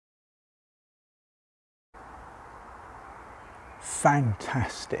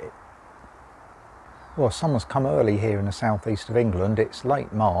fantastic. Well, summer's come early here in the southeast of England. It's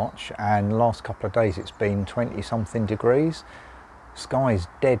late March and the last couple of days it's been 20 something degrees. Sky's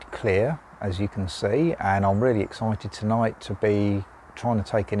dead clear, as you can see, and I'm really excited tonight to be trying to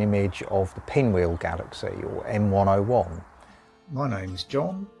take an image of the Pinwheel Galaxy, or M101. My name's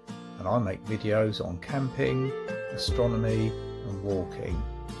John and I make videos on camping, astronomy and walking.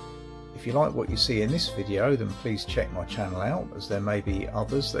 If you like what you see in this video, then please check my channel out, as there may be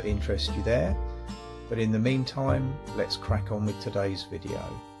others that interest you there. But in the meantime, let's crack on with today's video.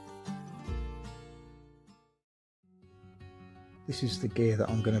 This is the gear that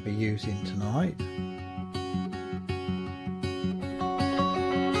I'm going to be using tonight.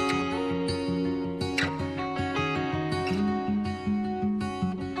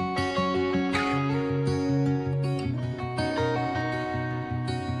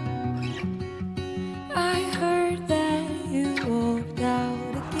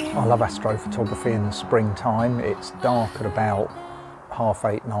 I love astrophotography in the springtime. It's dark at about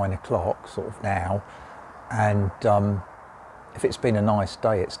 8:30, 9 o'clock sort of now, and if it's been a nice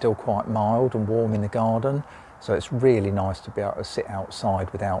day it's still quite mild and warm in the garden, so it's really nice to be able to sit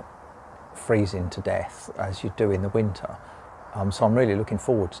outside without freezing to death as you do in the winter. So I'm really looking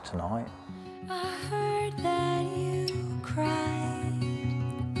forward to tonight. I heard that you cried.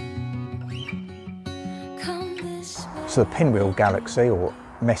 Come this way. So the Pinwheel Galaxy, or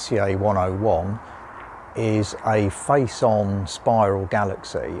Messier 101, is a face-on spiral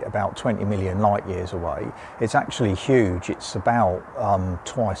galaxy about 20 million light years away. It's actually huge. It's about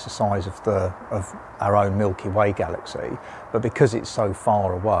twice the size of our own Milky Way galaxy, but because it's so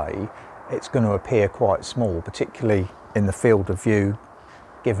far away it's going to appear quite small, particularly in the field of view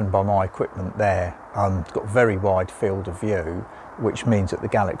given by my equipment there. It's got a very wide field of view, which means that the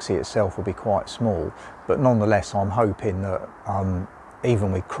galaxy itself will be quite small, but nonetheless I'm hoping that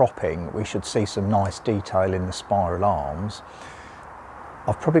even with cropping, we should see some nice detail in the spiral arms.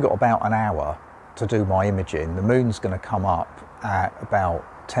 I've probably got about an hour to do my imaging. The moon's going to come up at about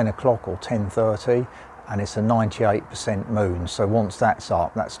 10 o'clock or 10:30, and it's a 98% moon. So once that's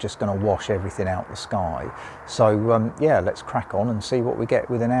up, that's just going to wash everything out the sky. So yeah, let's crack on and see what we get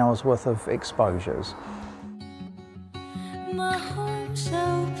with an hour's worth of exposures. My home's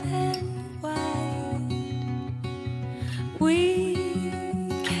open wide. We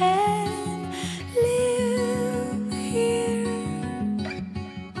can live here.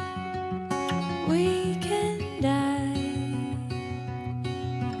 We can die.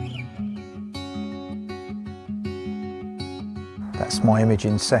 That's my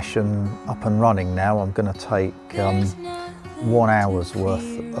imaging session up and running now. I'm going to take 1 hour's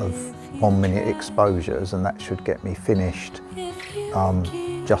worth of 1 minute exposures, and that should get me finished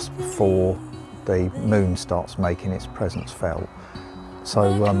just before the moon starts making its presence felt. So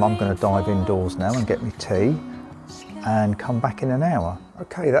I'm going to dive indoors now and get me tea and come back in an hour.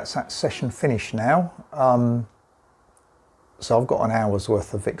 Okay, that's that session finished now. So I've got an hour's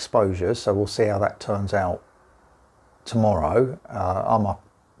worth of exposures, so we'll see how that turns out tomorrow. I'm up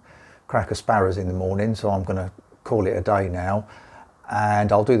crack of sparrows in the morning, so I'm going to call it a day now.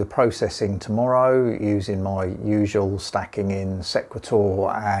 And I'll do the processing tomorrow using my usual stacking in Sequitur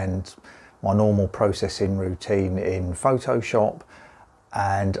and my normal processing routine in Photoshop,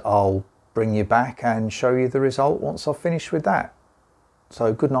 and I'll bring you back and show you the result once I've finished with that.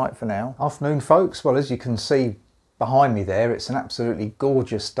 So good night for now. Afternoon folks. Well, as you can see behind me there, it's an absolutely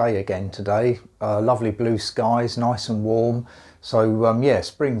gorgeous day again today. Lovely blue skies, nice and warm. So yeah,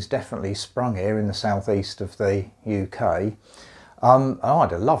 spring's definitely sprung here in the southeast of the UK. I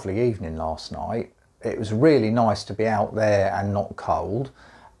had a lovely evening last night. It was really nice to be out there and not cold,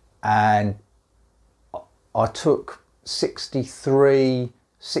 and I took 63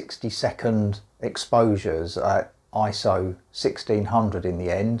 60-second exposures at ISO 1600 in the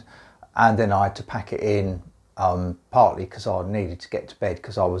end, and then I had to pack it in, partly because I needed to get to bed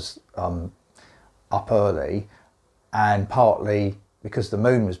because I was up early, and partly because the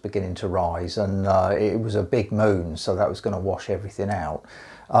moon was beginning to rise, and it was a big moon, so that was going to wash everything out.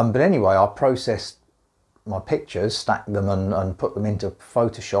 But anyway, I processed my pictures, stacked them and put them into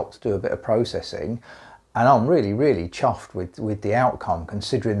Photoshop to do a bit of processing, and I'm really chuffed with the outcome,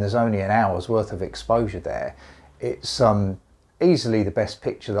 considering there's only an hour's worth of exposure there. It's easily the best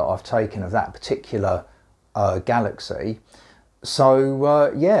picture that I've taken of that particular galaxy.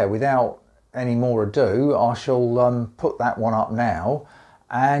 So yeah, without any more ado, I shall put that one up now,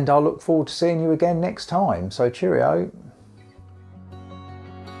 and I look forward to seeing you again next time. So cheerio.